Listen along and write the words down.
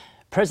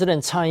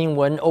President Tsai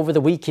Ing-wen over the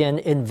weekend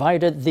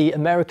invited the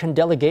American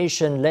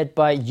delegation led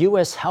by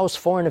U.S. House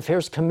Foreign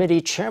Affairs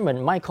Committee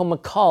Chairman Michael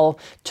McCaul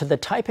to the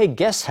Taipei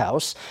Guest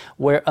House,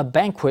 where a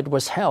banquet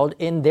was held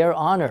in their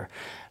honor.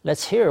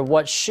 Let's hear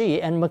what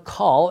she and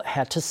McCaul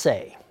had to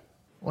say.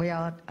 我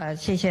要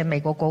谢谢美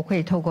国国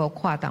会透过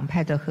跨党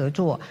派的合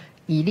作，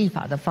以立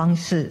法的方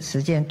式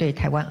实践对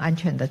台湾安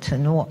全的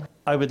承诺。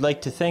 I would like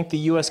to thank the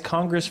U.S.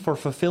 Congress for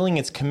fulfilling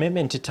its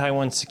commitment to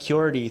Taiwan's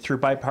security through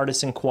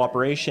bipartisan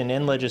cooperation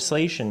and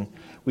legislation.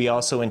 We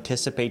also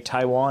anticipate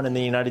Taiwan and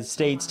the United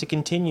States to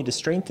continue to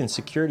strengthen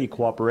security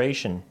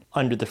cooperation.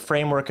 Under the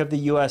framework of the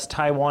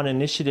U.S.-Taiwan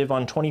Initiative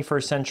on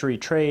 21st Century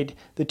Trade,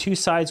 the two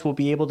sides will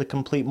be able to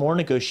complete more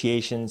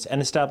negotiations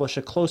and establish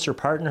a closer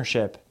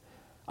partnership.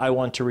 I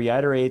want to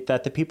reiterate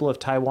that the people of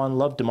Taiwan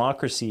love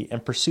democracy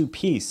and pursue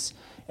peace,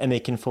 and they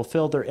can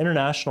fulfill their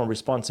international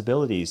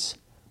responsibilities.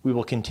 We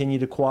will continue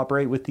to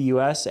cooperate with the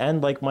U.S.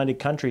 and like-minded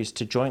countries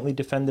to jointly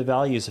defend the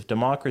values of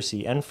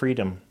democracy and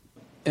freedom.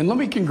 And let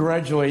me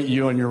congratulate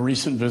you on your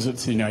recent visit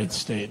to the United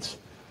States.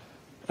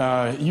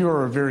 You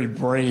are a very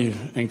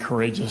brave and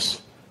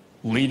courageous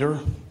leader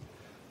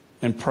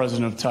and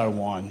president of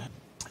Taiwan.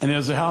 And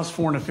as the House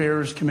Foreign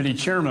Affairs Committee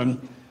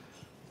Chairman,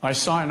 I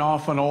sign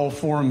off on all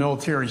foreign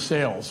military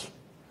sales,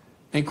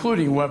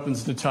 including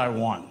weapons to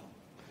Taiwan.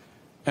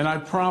 And I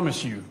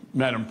promise you,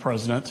 Madam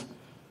President,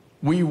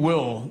 we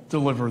will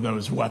deliver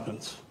those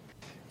weapons.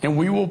 And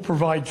we will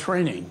provide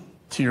training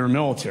to your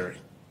military,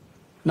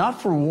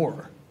 not for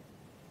war,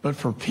 but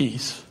for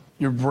peace.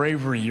 Your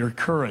bravery, your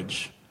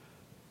courage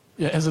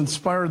has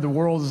inspired the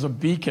world as a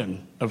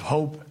beacon of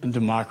hope and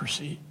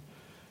democracy.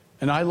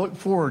 And I look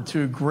forward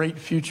to a great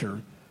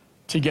future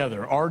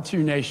together. Our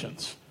two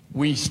nations,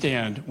 we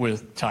stand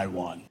with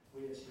Taiwan.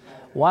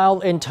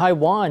 While in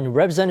Taiwan,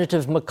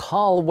 Representative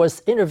McCaul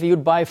was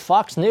interviewed by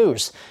Fox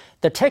News.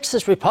 The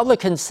Texas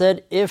Republican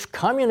said if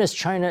Communist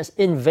China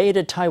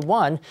invaded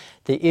Taiwan,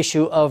 the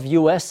issue of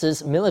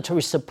U.S.'s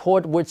military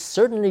support would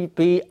certainly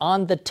be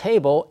on the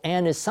table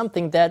and is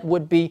something that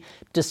would be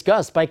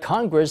discussed by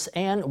Congress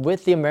and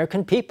with the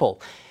American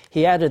people.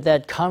 He added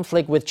that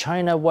conflict with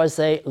China was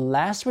a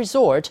last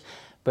resort,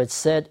 but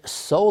said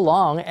so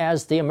long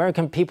as the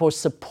American people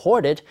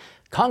support it,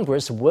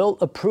 Congress will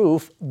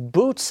approve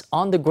boots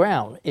on the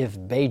ground if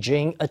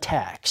Beijing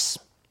attacks.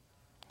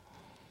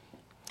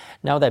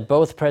 Now that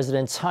both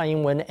President Tsai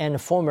Ing-wen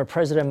and former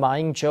President Ma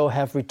Ying-jeou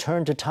have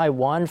returned to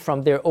Taiwan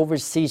from their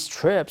overseas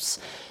trips,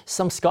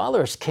 some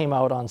scholars came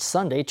out on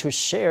Sunday to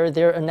share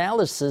their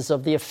analysis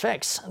of the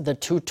effects the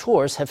two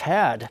tours have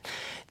had.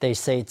 They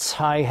say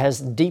Tsai has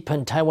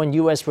deepened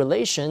Taiwan-U.S.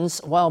 relations,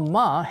 while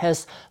Ma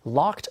has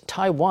locked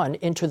Taiwan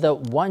into the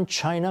One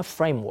China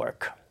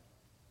framework.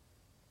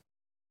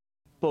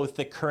 Both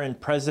the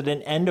current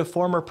president and a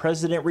former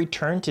president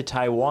returned to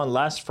Taiwan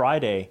last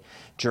Friday.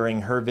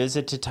 During her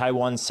visit to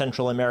Taiwan's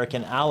Central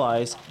American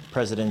allies,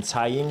 President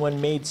Tsai Ing-wen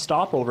made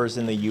stopovers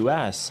in the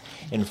U.S.,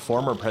 and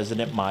former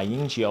President Ma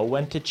Ying-jeou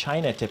went to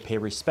China to pay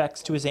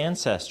respects to his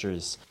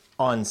ancestors.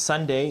 On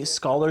Sunday,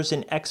 scholars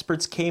and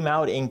experts came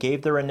out and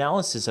gave their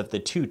analysis of the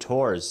two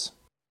tours.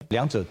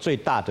 两者最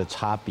大的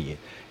差别，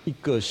一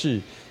个是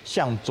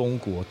向中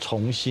国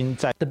重新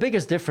在。The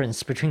biggest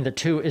difference between the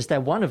two is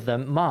that one of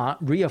them, Ma,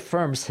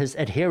 reaffirms his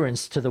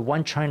adherence to the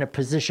One China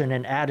position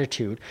and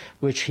attitude,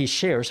 which he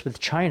shares with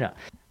China.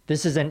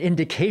 This is an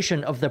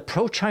indication of the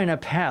pro-China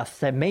path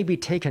that may be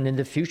taken in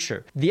the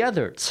future. The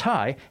other,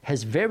 Tsai,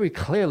 has very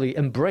clearly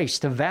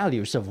embraced the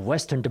values of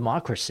Western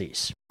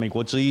democracies. 美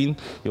国之音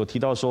有提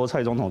到说，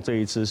蔡总统这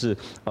一次是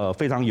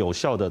非常有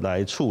效的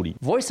来处理。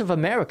Voice of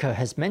America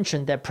has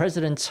mentioned that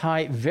President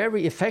Tsai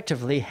very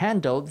effectively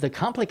handled the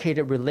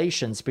complicated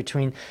relations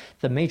between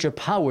the major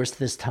powers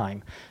this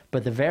time.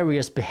 But the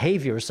various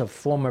behaviors of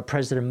former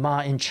President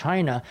Ma in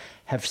China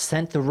have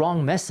sent the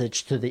wrong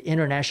message to the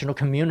international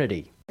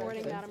community.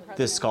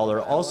 This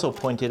scholar also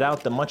pointed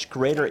out the much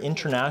greater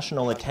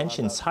international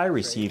attention Tsai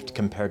received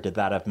compared to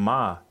that of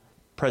Ma.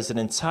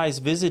 President Tsai's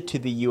visit to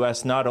the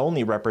U.S. not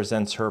only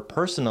represents her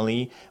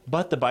personally,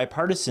 but the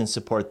bipartisan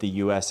support the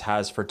U.S.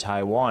 has for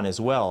Taiwan as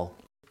well.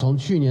 从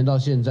去年到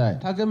现在，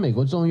他跟美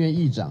国众议院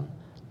议长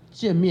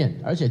见面，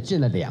而且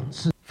见了2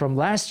次。 From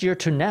last year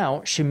to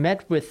now, she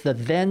met with the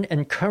then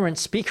and current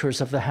speakers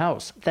of the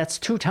House. That's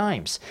 2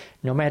 times.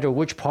 No matter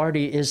which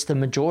party is the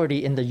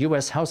majority in the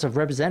U.S. House of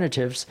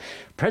Representatives,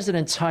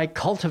 President Tsai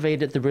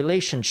cultivated the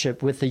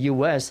relationship with the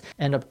U.S.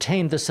 and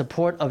obtained the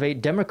support of a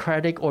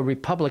Democratic or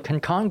Republican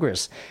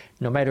Congress.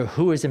 No matter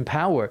who is in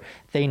power,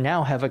 they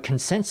now have a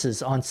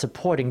consensus on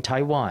supporting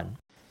Taiwan.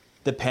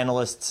 The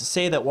panelists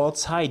say that while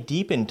Tsai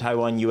deepened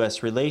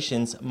Taiwan-U.S.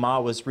 relations, Ma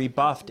was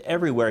rebuffed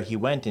everywhere he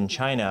went in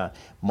China,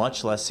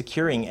 much less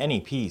securing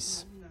any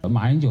peace.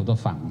 马英九的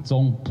访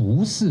中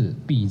不是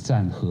避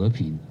战和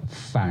平，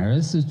反而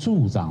是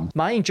助长。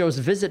Ma Ying-jeou's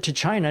visit to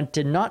China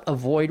did not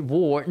avoid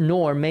war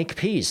nor make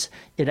peace.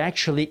 It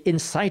actually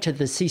incited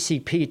the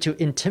CCP to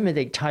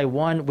intimidate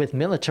Taiwan with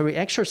military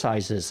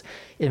exercises.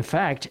 In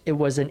fact, it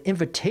was an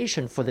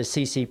invitation for the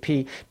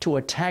CCP to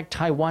attack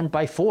Taiwan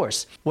by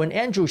force. When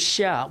Andrew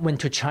Xia went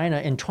to China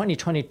in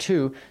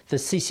 2022, the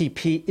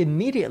CCP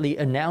immediately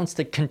announced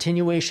the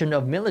continuation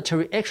of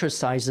military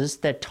exercises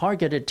that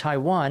targeted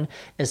Taiwan,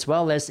 as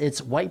well as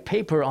its white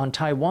paper on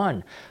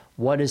Taiwan.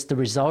 What is the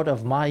result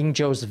of Ma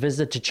Ying-jeou's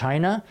visit to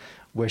China?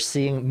 We're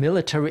seeing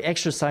military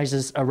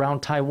exercises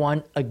around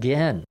Taiwan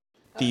again.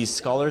 These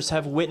scholars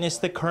have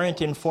witnessed the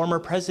current and former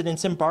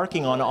presidents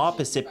embarking on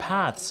opposite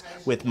paths,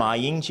 with Ma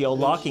Ying-jeou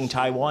locking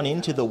Taiwan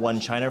into the One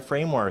China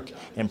framework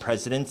and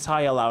President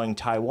Tsai allowing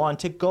Taiwan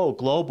to go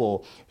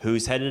global.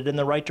 Who's headed in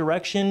the right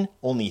direction?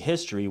 Only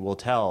history will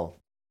tell.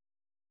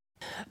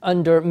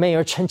 Under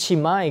Mayor Chen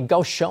Chi-mai,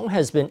 Kaohsiung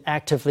has been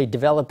actively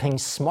developing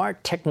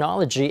smart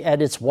technology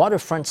at its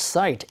waterfront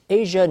site,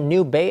 Asia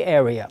New Bay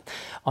Area.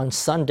 On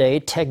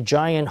Sunday, tech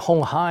giant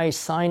Hon Hai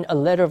signed a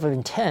letter of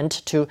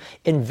intent to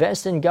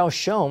invest in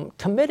Kaohsiung,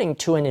 committing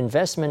to an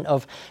investment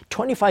of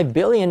 25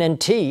 billion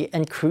NT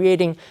and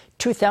creating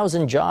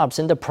 2,000 jobs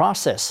in the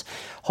process.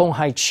 Hon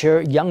Hai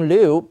Chair Yang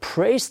Liu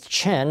praised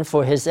Chen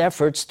for his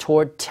efforts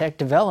toward tech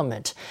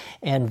development,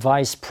 and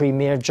Vice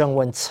Premier Zheng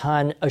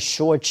Wen-can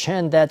assured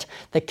Chen that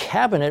the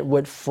cabinet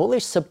would fully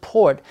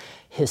support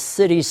his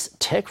city's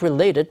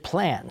tech-related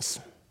plans.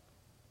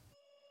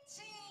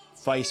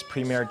 Vice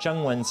Premier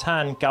Zheng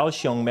Wen-can,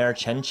 Kaohsiung Mayor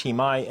Chen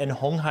Chi-mai, and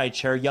Hon Hai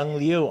Chair Yang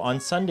Liu on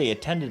Sunday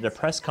attended a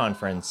press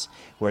conference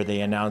where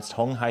they announced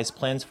Hon Hai's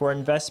plans for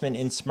investment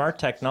in smart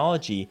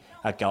technology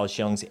at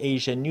Kaohsiung's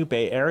Asia New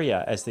Bay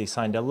Area as they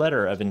signed a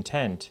letter of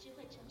intent.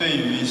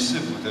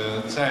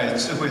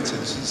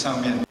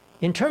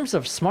 In terms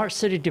of smart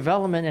city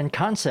development and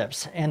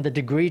concepts and the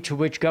degree to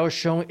which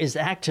Kaohsiung is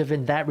active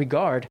in that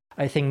regard,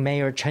 I think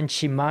Mayor Chen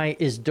Chi-mai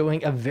is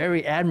doing a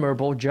very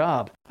admirable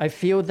job. I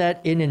feel that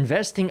in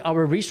investing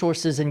our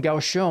resources in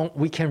Kaohsiung,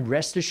 we can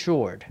rest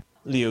assured.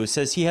 Liu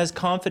says he has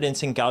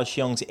confidence in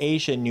Kaohsiung's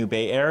Asia New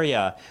Bay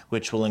Area,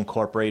 which will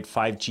incorporate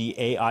 5G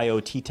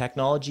AIoT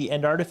technology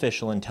and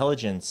artificial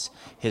intelligence.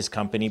 His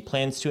company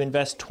plans to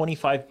invest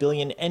 25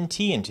 billion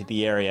NT into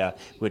the area,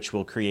 which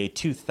will create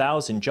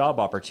 2,000 job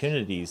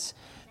opportunities.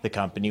 The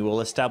company will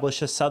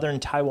establish a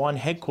southern Taiwan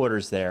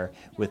headquarters there,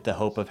 with the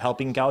hope of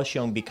helping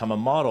Kaohsiung become a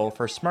model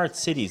for smart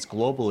cities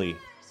globally.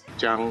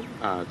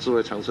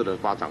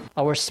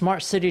 Our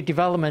smart city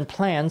development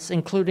plans,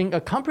 including a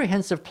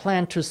comprehensive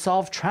plan to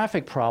solve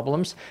traffic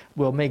problems,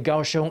 will make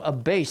Kaohsiung a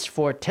base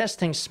for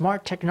testing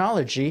smart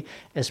technology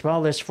as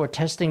well as for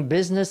testing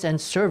business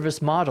and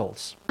service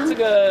models.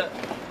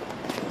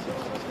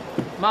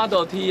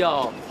 Model T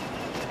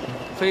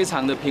非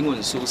常的平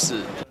稳舒适。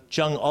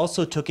 Zheng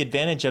also took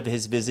advantage of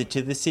his visit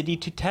to the city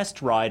to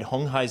test ride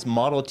Hon Hai's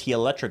Model T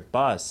electric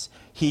bus.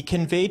 He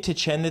conveyed to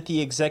Chen that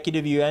the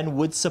executive yuan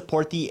would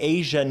support the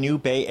Asia New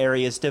Bay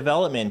Area's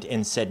development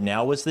and said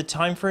now was the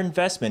time for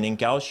investment in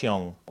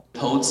Kaohsiung.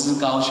 投资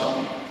高雄。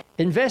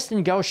 Invest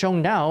in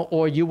Kaohsiung now,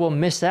 or you will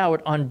miss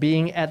out on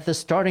being at the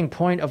starting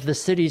point of the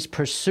city's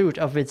pursuit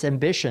of its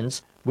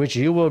ambitions, which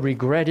you will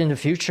regret in the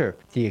future.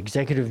 The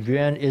executive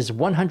yuan is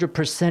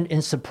 100%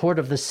 in support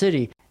of the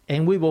city,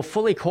 and we will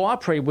fully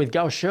cooperate with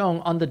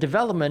Kaohsiung on the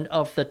development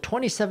of the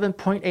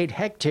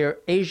 27.8-hectare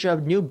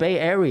Asia New Bay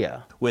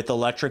Area. With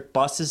electric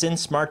buses and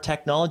smart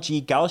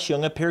technology,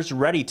 Kaohsiung appears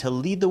ready to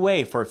lead the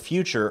way for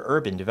future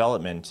urban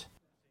development.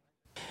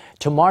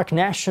 To mark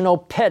National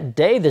Pet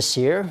Day this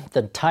year,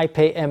 the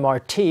Taipei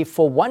MRT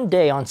for one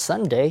day on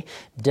Sunday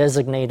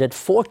designated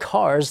 4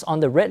 cars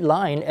on the Red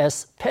Line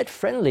as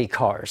pet-friendly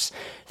cars.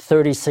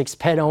 36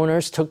 pet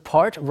owners took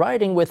part,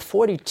 riding with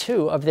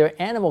 42 of their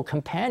animal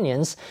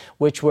companions,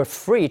 which were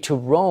free to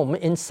roam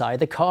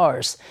inside the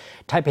cars.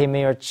 Taipei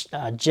Mayor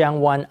Jiang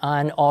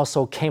Wan-an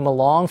also came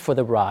along for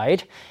the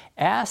ride.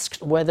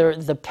 Asked whether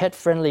the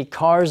pet-friendly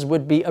cars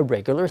would be a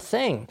regular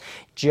thing,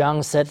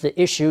 Jiang said the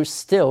issue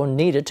still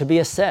needed to be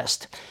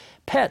assessed.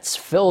 Pets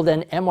filled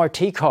an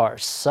MRT car,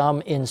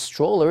 some in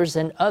strollers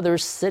and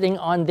others sitting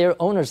on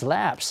their owners'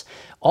 laps,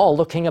 all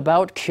looking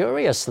about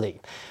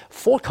curiously.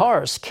 4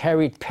 cars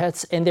carried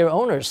pets and their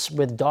owners,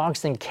 with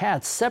dogs and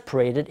cats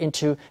separated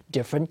into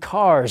different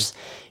cars.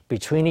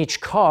 Between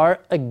each car,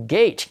 a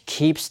gate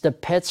keeps the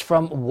pets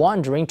from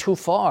wandering too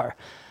far.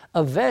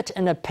 A vet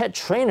and a pet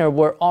trainer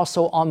were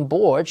also on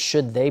board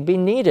should they be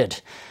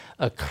needed.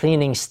 A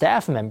cleaning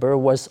staff member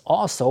was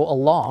also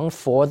along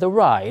for the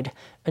ride,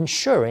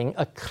 ensuring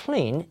a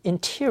clean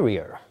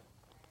interior.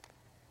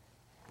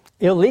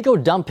 Illegal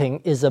dumping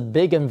is a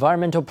big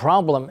environmental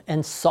problem,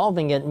 and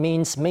solving it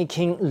means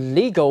making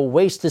legal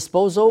waste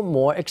disposal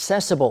more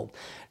accessible.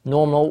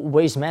 Normal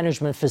waste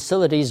management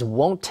facilities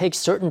won't take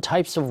certain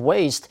types of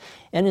waste,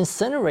 and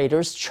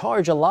incinerators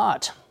charge a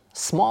lot.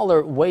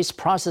 Smaller waste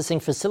processing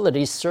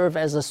facilities serve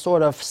as a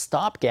sort of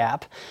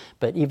stopgap,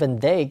 but even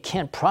they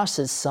can't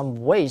process some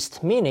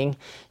waste, meaning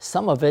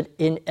some of it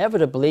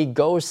inevitably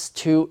goes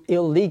to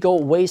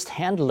illegal waste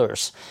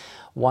handlers.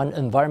 One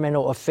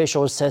environmental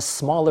official says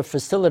smaller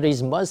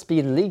facilities must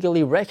be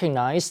legally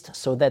recognized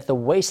so that the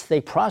waste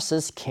they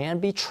process can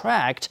be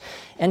tracked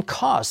and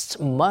costs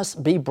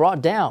must be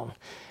brought down.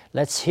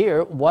 Let's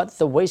hear what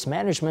the waste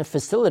management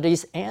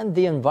facilities and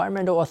the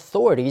environmental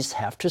authorities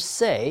have to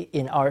say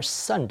in our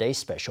Sunday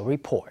special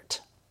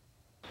report.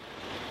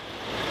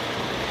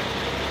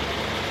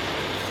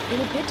 In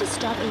a bid to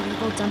stop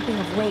illegal dumping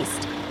of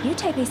waste, New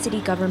Taipei City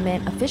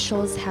government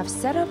officials have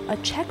set up a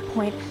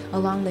checkpoint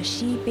along the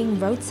Xibing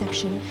Road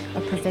section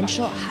of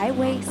Provincial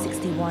Highway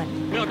 61.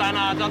 没有单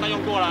啊，这张单用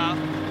过啦。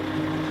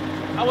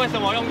那为什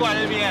么用过来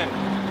这边？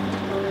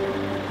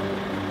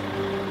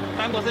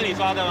单不是你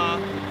刷的吗？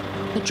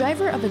 The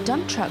driver of a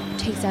dump truck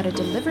takes out a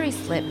delivery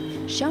slip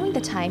showing the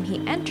time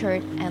he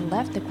entered and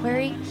left the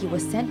quarry he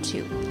was sent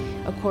to.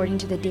 According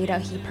to the data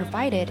he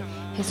provided,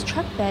 his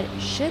truck bed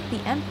should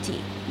be empty,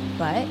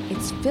 but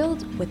it's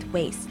filled with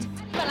waste.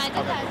 本来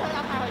这台车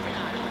要开回去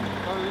哪里？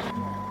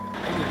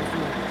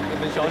这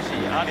边休息，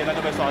然后连单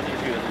就被刷进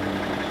去了。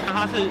那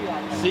他是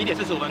11点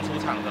45分出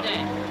场的，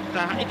对，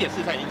但他1点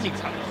43已经进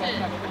场了。是。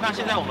那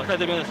现在我们在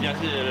这边的时间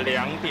是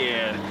2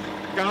点，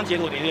刚刚截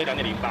图连接2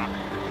点08。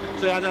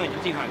 所以他这样已经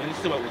进场，已经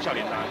视为无效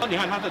连单。你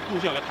看他的路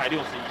线有个台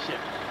61线，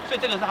所以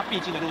这个是他必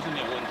经的路是没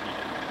有问题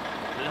的，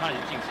只是他已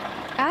经进场。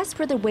As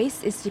for the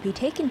waste is to be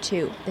taken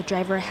to, the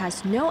driver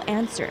has no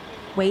answer.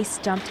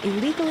 Waste dumped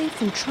illegally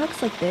from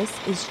trucks like this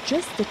is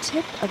just the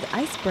tip of the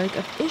iceberg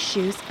of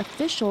issues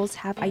officials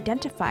have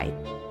identified.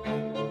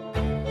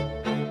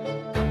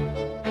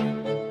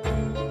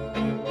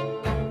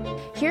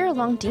 Here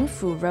along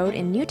Dingfu Road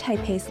in New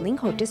Taipei's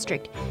Lingkou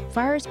district,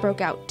 fires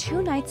broke out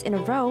 2 nights in a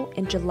row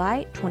in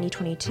July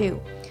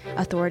 2022.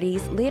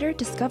 Authorities later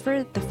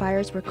discovered the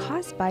fires were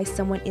caused by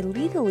someone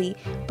illegally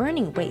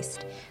burning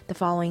waste. The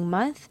following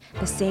month,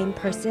 the same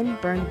person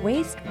burned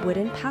waste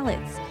wooden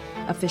pallets.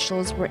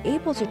 Officials were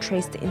able to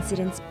trace the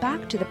incidents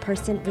back to the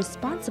person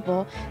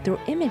responsible through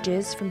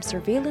images from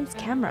surveillance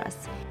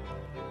cameras.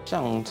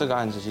 像这个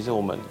案子，其实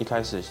我们一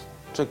开始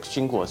最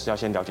辛苦的是要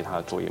先了解他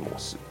的作业模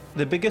式。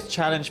 The biggest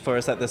challenge for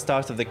us at the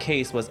start of the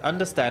case was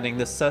understanding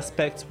the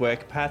suspects'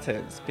 work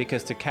patterns,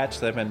 because to catch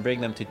them and bring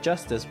them to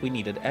justice, we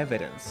needed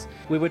evidence.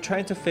 We were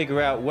trying to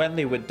figure out when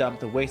they would dump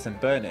the waste and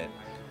burn it.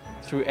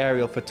 Through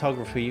aerial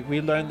photography,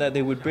 we learned that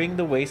they would bring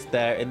the waste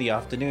there in the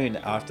afternoon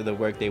after the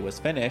workday was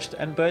finished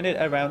and burn it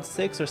around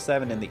 6 or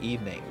 7 in the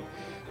evening.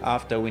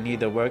 After we knew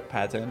the work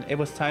pattern, it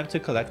was time to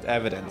collect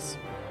evidence.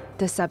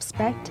 The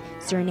suspect,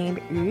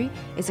 surnamed Yu,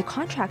 is a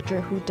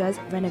contractor who does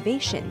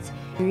renovations.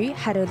 Yu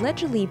had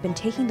allegedly been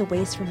taking the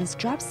waste from his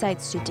job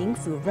sites to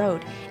Dingfu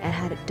Road and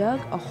had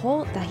dug a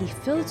hole that he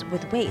filled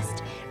with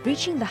waste,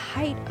 reaching the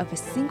height of a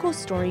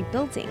single-story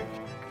building.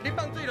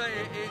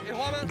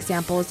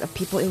 Examples of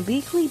people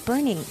illegally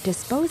burning,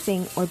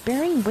 disposing, or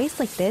burying waste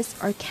like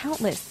this are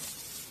countless.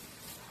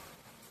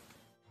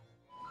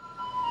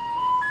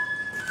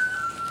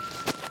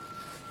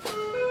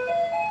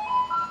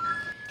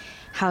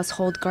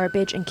 Household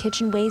garbage and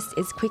kitchen waste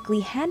is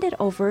quickly handed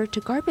over to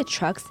garbage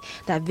trucks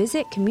that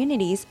visit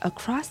communities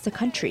across the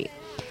country.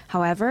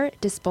 However,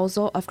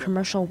 disposal of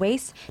commercial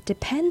waste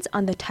depends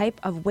on the type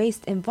of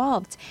waste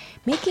involved,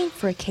 making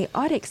for a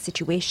chaotic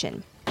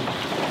situation.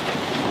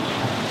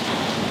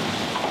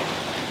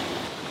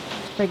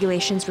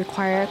 Regulations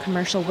require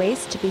commercial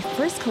waste to be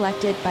first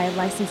collected by a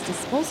licensed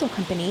disposal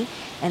company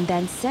and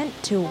then sent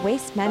to a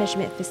waste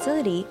management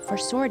facility for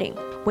sorting.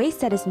 Waste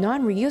that is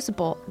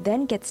non-reusable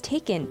then gets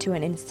taken to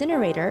an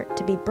incinerator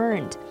to be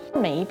burned.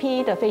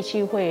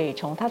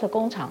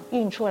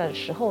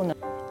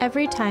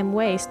 Every time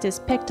waste is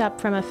picked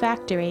up from a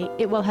factory,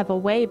 it will have a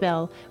weigh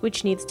bill,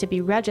 which needs to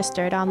be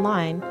registered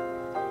online.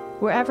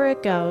 Wherever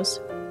it goes,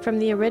 from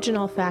the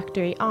original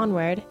factory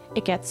onward,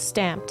 it gets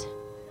stamped.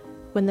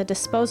 When the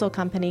disposal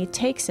company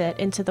takes it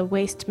into the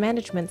waste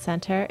management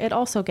center, it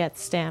also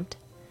gets stamped.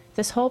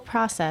 This whole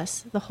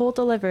process, the whole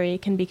delivery,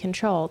 can be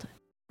controlled.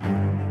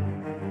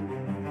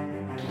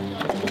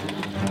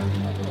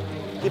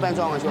 一般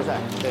状况修缮，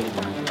对，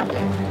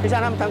就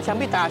像他们墙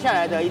壁打下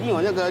来的，一定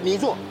有那个泥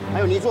作，还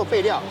有泥作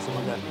废料什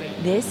么的。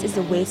This is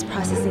the waste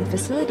processing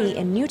facility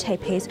in New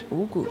Taipei's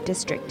Wugu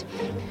district.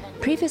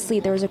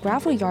 Previously, there was a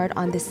gravel yard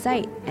on this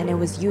site, and it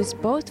was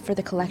used both for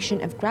the collection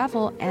of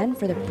gravel and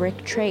for the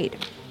brick trade.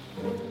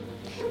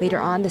 Later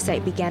on, the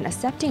site began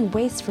accepting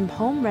waste from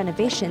home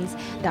renovations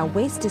that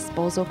waste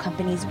disposal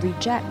companies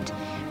reject.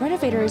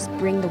 Renovators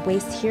bring the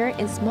waste here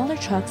in smaller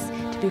trucks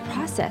to be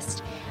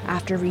processed.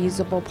 After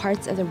reusable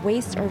parts of the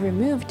waste are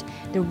removed,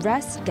 the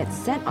rest gets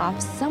sent off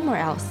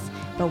somewhere else,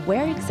 but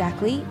where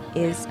exactly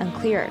is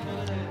unclear.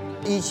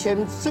 以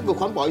前这个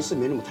环保意识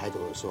没那么抬头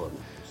的时候呢，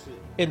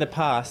 In the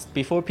past,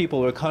 before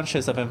people were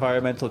conscious of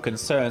environmental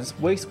concerns,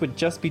 waste would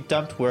just be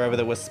dumped wherever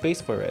there was space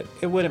for it.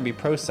 It wouldn't be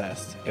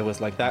processed. It was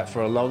like that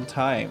for a long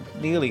time,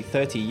 nearly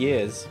 30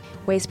 years.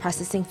 Waste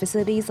processing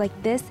facilities like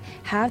this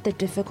have the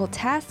difficult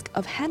task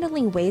of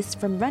handling waste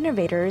from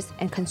renovators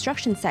and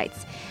construction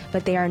sites,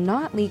 but they are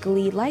not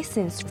legally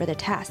licensed for the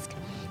task.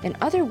 In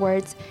other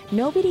words,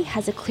 nobody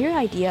has a clear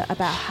idea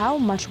about how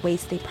much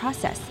waste they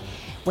process.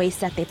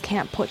 Waste that they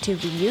can't put to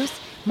reuse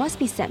must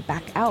be sent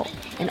back out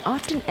and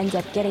often ends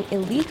up getting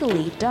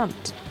illegally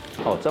dumped.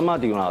 蒸麻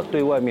场啦，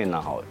对外面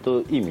啦，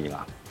都1米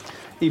啦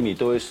，1米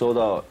都会收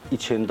到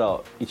1000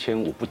到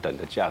1500不等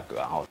的价格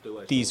啊。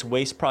These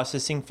waste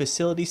processing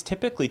facilities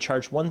typically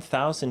charge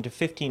 1,000 to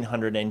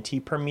 1,500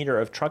 NT per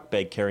meter of truck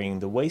bed carrying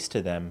the waste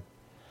to them.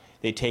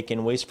 They take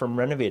in waste from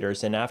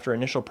renovators, and after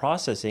initial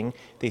processing,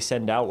 they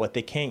send out what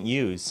they can't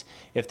use,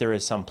 if there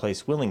is some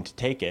place willing to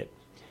take it.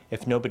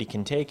 If nobody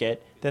can take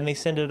it, then they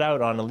send it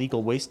out on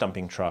illegal waste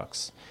dumping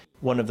trucks.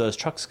 One of those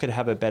trucks could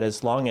have a bed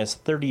as long as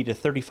 30 to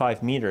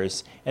 35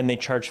 meters, and they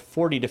charge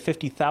 40 to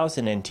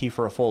 50,000 NT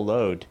for a full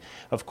load.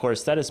 Of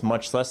course, that is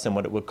much less than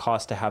what it would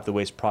cost to have the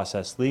waste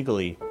processed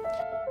legally.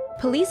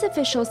 Police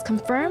officials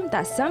confirm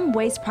that some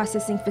waste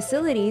processing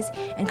facilities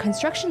and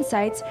construction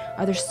sites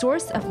are the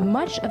source of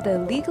much of the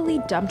illegally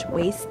dumped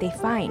waste they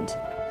find.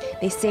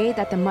 They say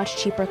that the much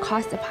cheaper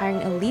cost of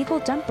hiring illegal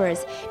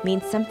dumpers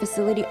means some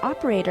facility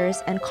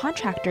operators and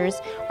contractors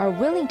are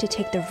willing to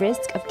take the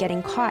risk of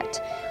getting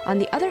caught. On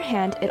the other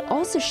hand, it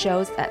also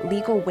shows that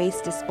legal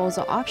waste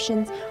disposal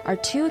options are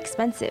too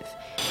expensive.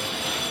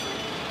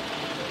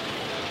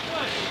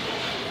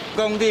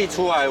 工地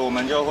出来，我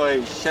们就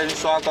会先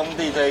刷工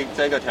地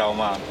这个条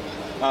码，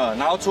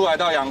然后出来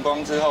到阳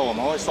光之后，我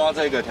们会刷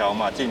这个条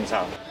码进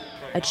场。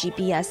 A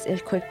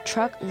GPS-equipped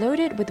truck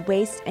loaded with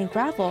waste and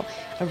gravel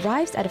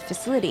arrives at a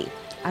facility.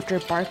 After a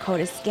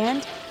barcode is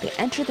scanned, they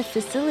enter the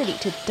facility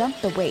to dump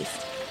the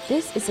waste.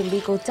 This is a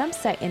legal dump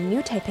site in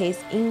New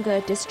Taipei's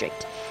Yingge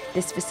district.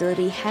 This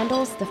facility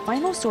handles the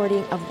final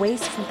sorting of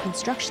waste from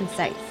construction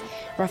sites.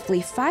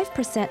 Roughly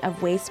 5%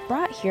 of waste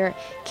brought here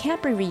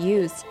can't be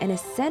reused and is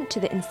sent to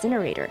the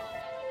incinerator.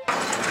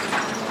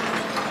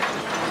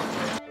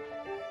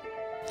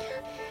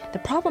 The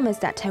problem is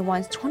that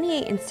Taiwan's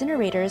 28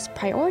 incinerators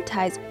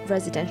prioritize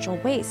residential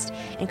waste,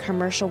 and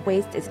commercial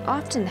waste is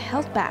often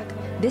held back.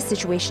 This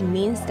situation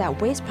means that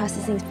waste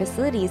processing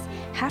facilities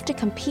have to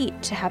compete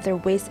to have their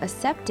waste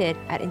accepted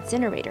at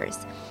incinerators.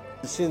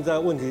 现在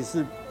问题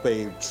是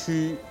北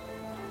区，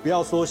不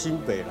要说新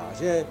北啦，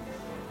现在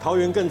桃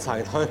园更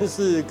惨，桃园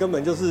是根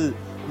本就是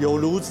有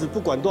炉子，不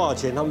管多少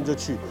钱他们就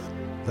去。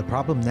The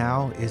problem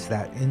now is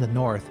that in the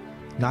north,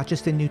 not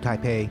just in New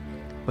Taipei,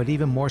 but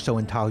even more so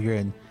in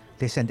Taoyuan,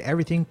 they send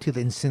everything to the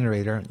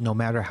incinerator no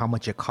matter how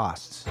much it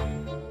costs.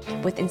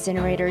 With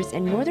incinerators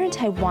in northern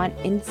Taiwan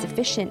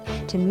insufficient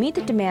to meet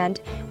the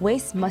demand,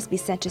 waste must be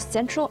sent to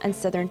central and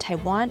southern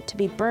Taiwan to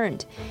be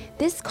burned.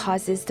 This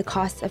causes the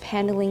cost of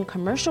handling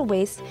commercial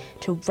waste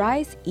to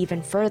rise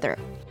even further.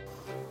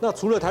 那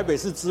除了台北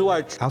市之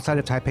外 Outside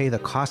of Taipei, the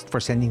cost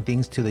for sending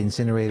things to the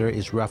incinerator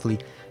is roughly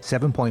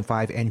 7.5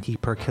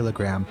 NT per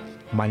kilogram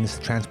minus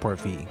the transport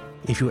fee.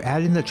 If you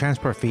add in the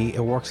transport fee,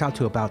 it works out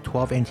to about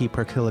 12 NT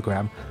per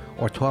kilogram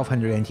or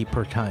 1,200 NT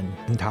per ton.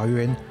 In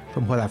Taoyuan,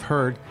 from what I've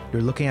heard,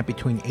 you're looking at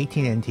between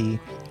 18 NT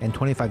and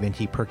 25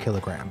 NT per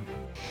kilogram.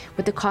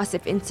 With the cost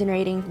of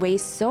incinerating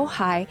waste so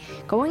high,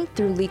 going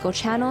through legal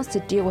channels to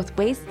deal with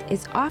waste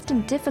is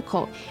often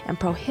difficult and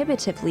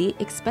prohibitively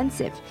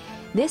expensive.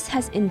 This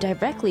has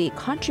indirectly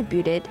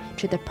contributed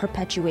to the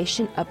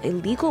perpetuation of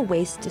illegal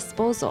waste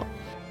disposal.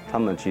 他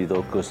们其实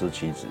都各司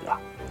其职啊，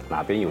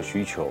哪边有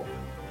需求，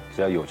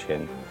只要有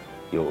钱、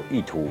有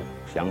意图、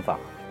想法。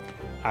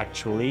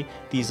 Actually,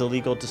 these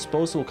illegal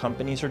disposal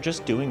companies are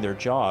just doing their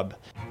job.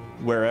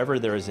 Wherever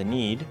there is a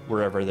need,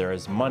 wherever there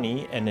is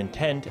money and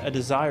intent, a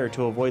desire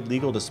to avoid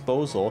legal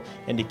disposal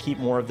and to keep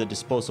more of the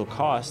disposal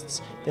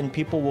costs, then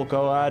people will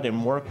go out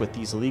and work with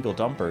these illegal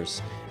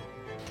dumpers.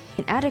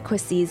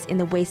 Inadequacies in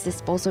the waste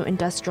disposal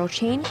industrial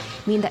chain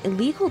mean that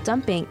illegal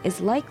dumping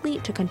is likely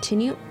to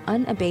continue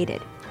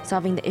unabated.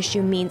 Solving the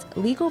issue means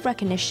legal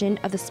recognition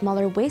of the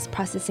smaller waste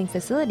processing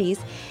facilities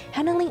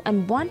handling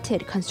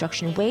unwanted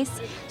construction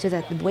waste so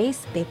that the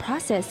waste they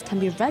process can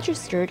be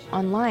registered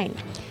online.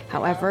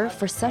 However,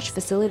 for such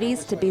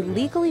facilities to be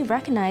legally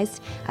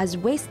recognized as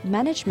waste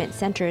management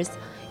centers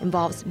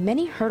involves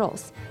many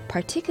hurdles,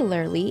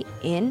 particularly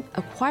in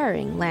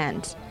acquiring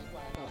land.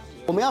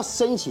 我们要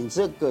申请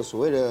这个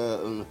所谓的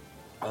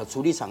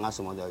处理厂啊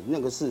什么的，那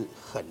个是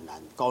很难，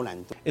高难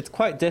度。 It's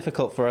quite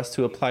difficult for us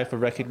to apply for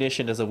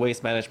recognition as a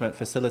waste management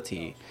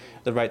facility.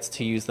 The rights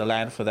to use the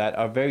land for that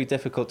are very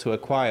difficult to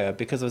acquire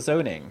because of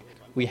zoning.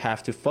 We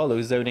have to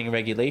follow zoning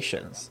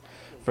regulations.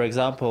 For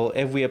example,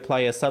 if we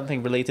apply as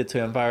something related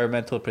to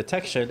environmental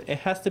protection, it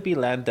has to be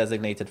land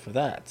designated for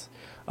that.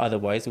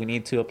 Otherwise, we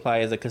need to apply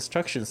as a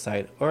construction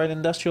site or an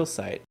industrial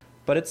site.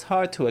 But it's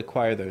hard to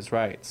acquire those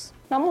rights.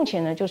 那目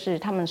前呢，就是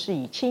他们是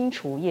以清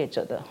除业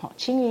者的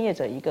清运业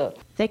者一个。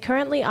They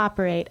currently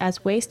operate as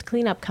waste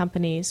cleanup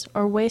companies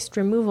or waste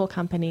removal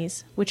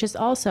companies, which is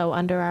also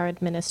under our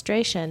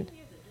administration.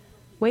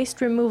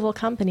 Waste removal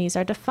companies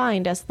are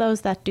defined as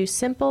those that do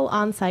simple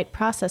on-site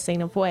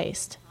processing of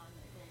waste.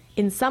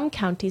 In some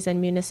counties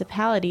and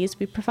municipalities,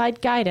 we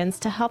provide guidance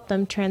to help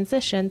them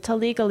transition to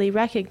legally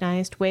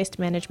recognized waste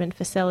management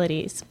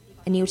facilities.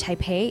 In New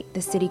Taipei,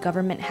 the city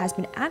government has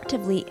been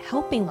actively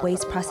helping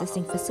waste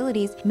processing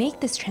facilities make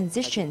this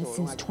transition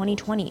since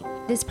 2020.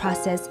 This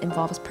process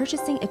involves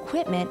purchasing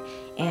equipment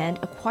and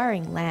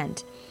acquiring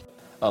land.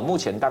 目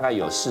前大概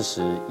有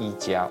41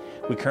家。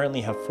 We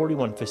currently have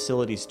 41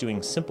 facilities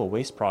doing simple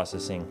waste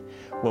processing.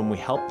 When we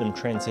help them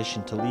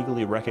transition to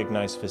legally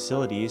recognized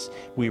facilities,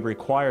 we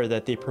require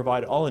that they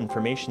provide all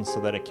information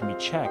so that it can be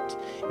checked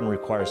and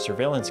require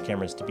surveillance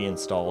cameras to be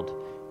installed.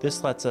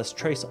 This lets us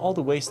trace all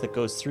the waste that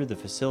goes through the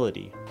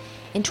facility.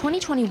 In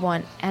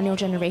 2021, annual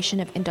generation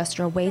of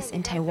industrial waste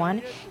in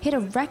Taiwan hit a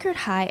record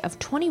high of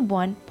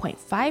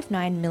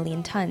 21.59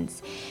 million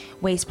tons.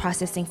 Waste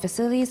processing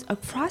facilities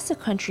across the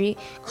country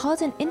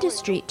cause an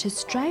industry to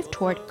strive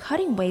toward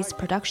cutting waste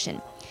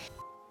production.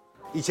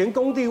 以前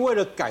工地为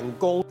了赶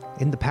工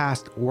In the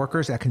past,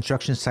 workers at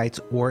construction sites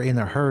were in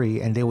a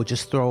hurry and they would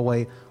just throw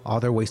away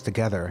all their waste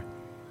together.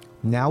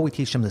 Now we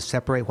teach them to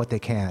separate what they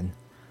can.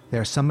 There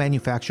are some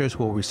manufacturers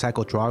who will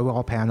recycle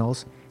drywall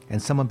panels,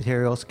 and some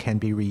materials can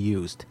be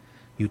reused.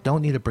 You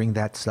don't need to bring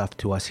that stuff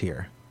to us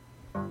here.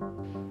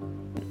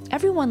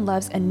 Everyone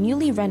loves a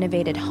newly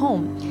renovated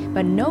home,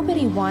 but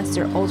nobody wants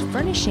their old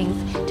furnishings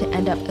to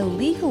end up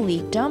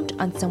illegally dumped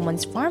on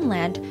someone's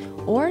farmland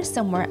or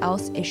somewhere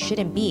else it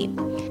shouldn't be.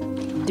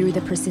 Through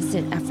the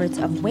persistent efforts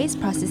of waste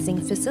processing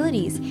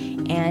facilities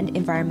and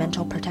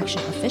environmental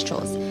protection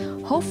officials,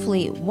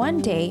 hopefully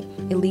one day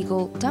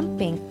illegal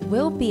dumping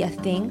will be a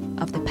thing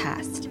of the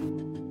past.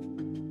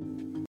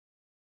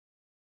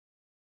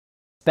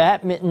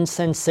 Badminton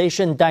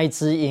sensation Dai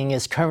Ziying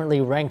is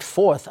currently ranked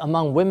 4th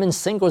among women's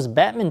singles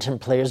badminton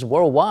players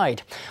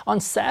worldwide. On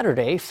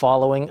Saturday,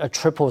 following a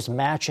triples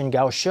match in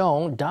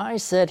Kaohsiung, Dai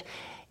said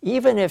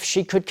even if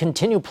she could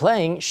continue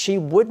playing, she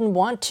wouldn't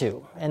want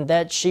to, and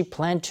that she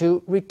planned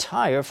to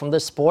retire from the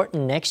sport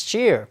next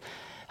year.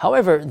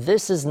 However,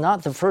 this is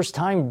not the first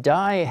time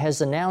Dai has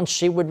announced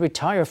she would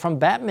retire from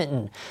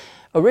badminton.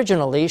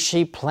 Originally,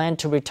 she planned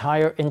to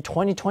retire in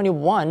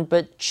 2021,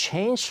 but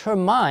changed her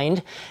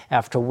mind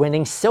after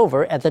winning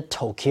silver at the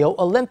Tokyo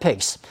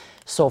Olympics.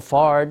 So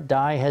far,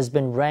 Dai has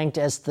been ranked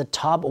as the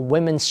top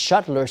women's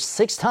shuttler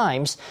 6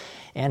 times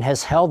and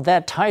has held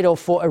that title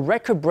for a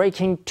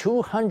record-breaking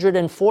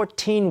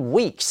 214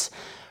 weeks.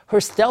 Her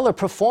stellar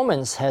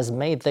performance has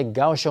made the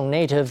Kaohsiung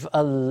native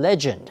a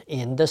legend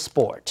in the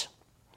sport.